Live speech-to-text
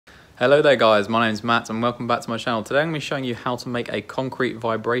Hello there guys, my name's Matt and welcome back to my channel. Today I'm going to be showing you how to make a concrete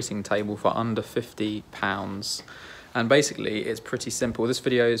vibrating table for under £50. And basically it's pretty simple. This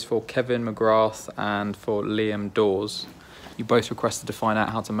video is for Kevin McGrath and for Liam Dawes. You both requested to find out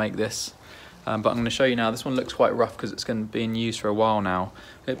how to make this. But I'm going to show you now. This one looks quite rough because it's going to be in use for a while now.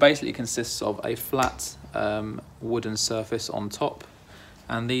 It basically consists of a flat wooden surface on top.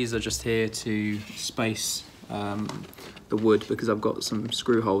 And these are just here to space the wood because I've got some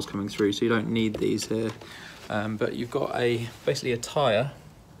screw holes coming through, so you don't need these here. But you've got basically a tyre.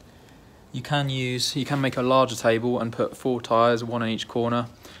 You can make a larger table and put 4 tyres, one in each corner.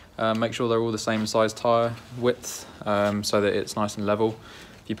 Make sure they're all the same size tyre width so that it's nice and level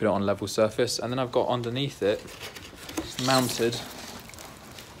if you put it on a level surface. And then I've got underneath it mounted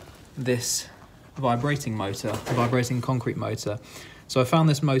this vibrating motor, vibrating concrete motor. So I found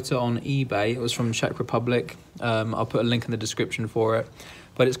this motor on eBay. It was from Czech Republic. I'll put a link in the description for it.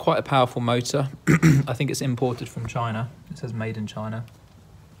 But it's quite a powerful motor. I think it's imported from China. It says made in China.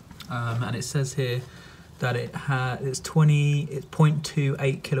 And it says here that it's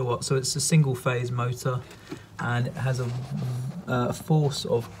 0.28 kilowatts. So it's a single phase motor and it has a force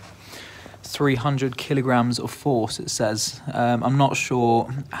of 300 kilograms of force, it says. I'm not sure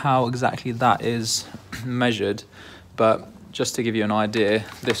how exactly that is measured, but just to give you an idea,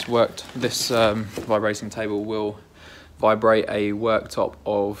 this vibrating table will vibrate a worktop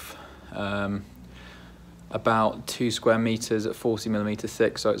of about 2 square meters at 40mm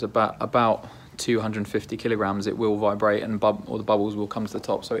thick, so it's about 250 kilograms. It will vibrate and all the bubbles will come to the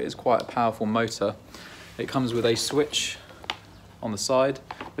top, so it is quite a powerful motor. It comes with a switch on the side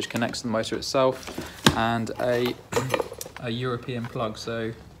which connects to the motor itself and a European plug,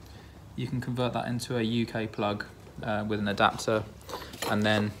 so you can convert that into a UK plug with an adapter and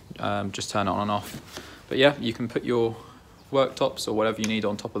then just turn it on and off. But yeah, you can put your worktops or whatever you need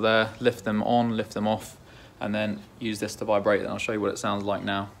on top of there, lift them on, lift them off, and then use this to vibrate, and I'll show you what it sounds like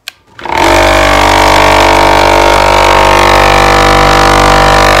now.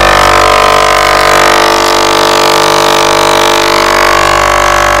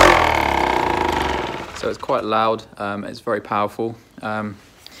 So it's quite loud, it's very powerful.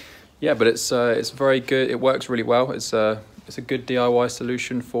 Yeah, but it's very good. It works really well. It's a good DIY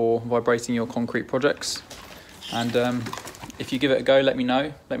solution for vibrating your concrete projects. And if you give it a go, let me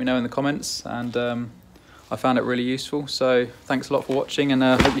know. Let me know in the comments. And I found it really useful. So thanks a lot for watching, and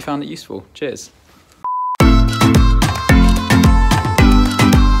hope you found it useful. Cheers.